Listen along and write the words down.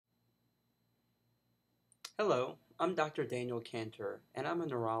Hello, I'm Dr. Daniel Kantor, and I'm a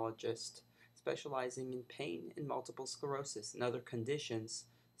neurologist specializing in pain and multiple sclerosis and other conditions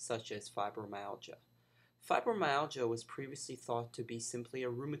such as fibromyalgia. Fibromyalgia was previously thought to be simply a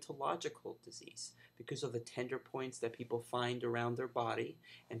rheumatological disease because of the tender points that people find around their body,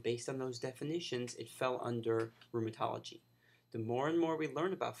 and based on those definitions, it fell under rheumatology. The more and more we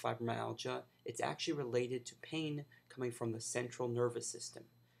learn about fibromyalgia, it's actually related to pain coming from the central nervous system.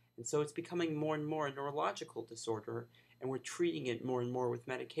 And so it's becoming more and more a neurological disorder, and we're treating it more and more with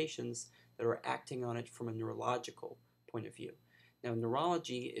medications that are acting on it from a neurological point of view. Now,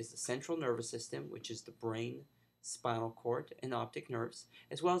 neurology is the central nervous system, which is the brain, spinal cord, and optic nerves,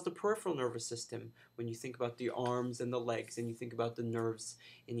 as well as the peripheral nervous system when you think about the arms and the legs and you think about the nerves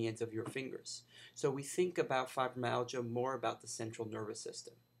in the ends of your fingers. So we think about fibromyalgia more about the central nervous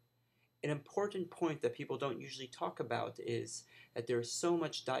system. An important point that people don't usually talk about is that there is so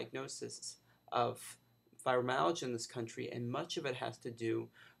much diagnosis of fibromyalgia in this country, and much of it has to do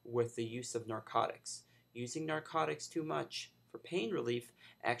with the use of narcotics. Using narcotics too much for pain relief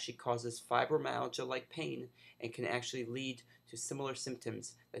actually causes fibromyalgia-like pain and can actually lead to similar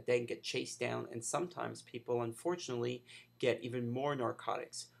symptoms that then get chased down, and sometimes people unfortunately get even more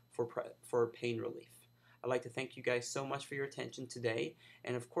narcotics for pain relief. I'd like to thank you guys so much for your attention today,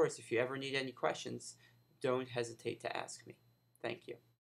 and of course, if you ever need any questions, don't hesitate to ask me. Thank you.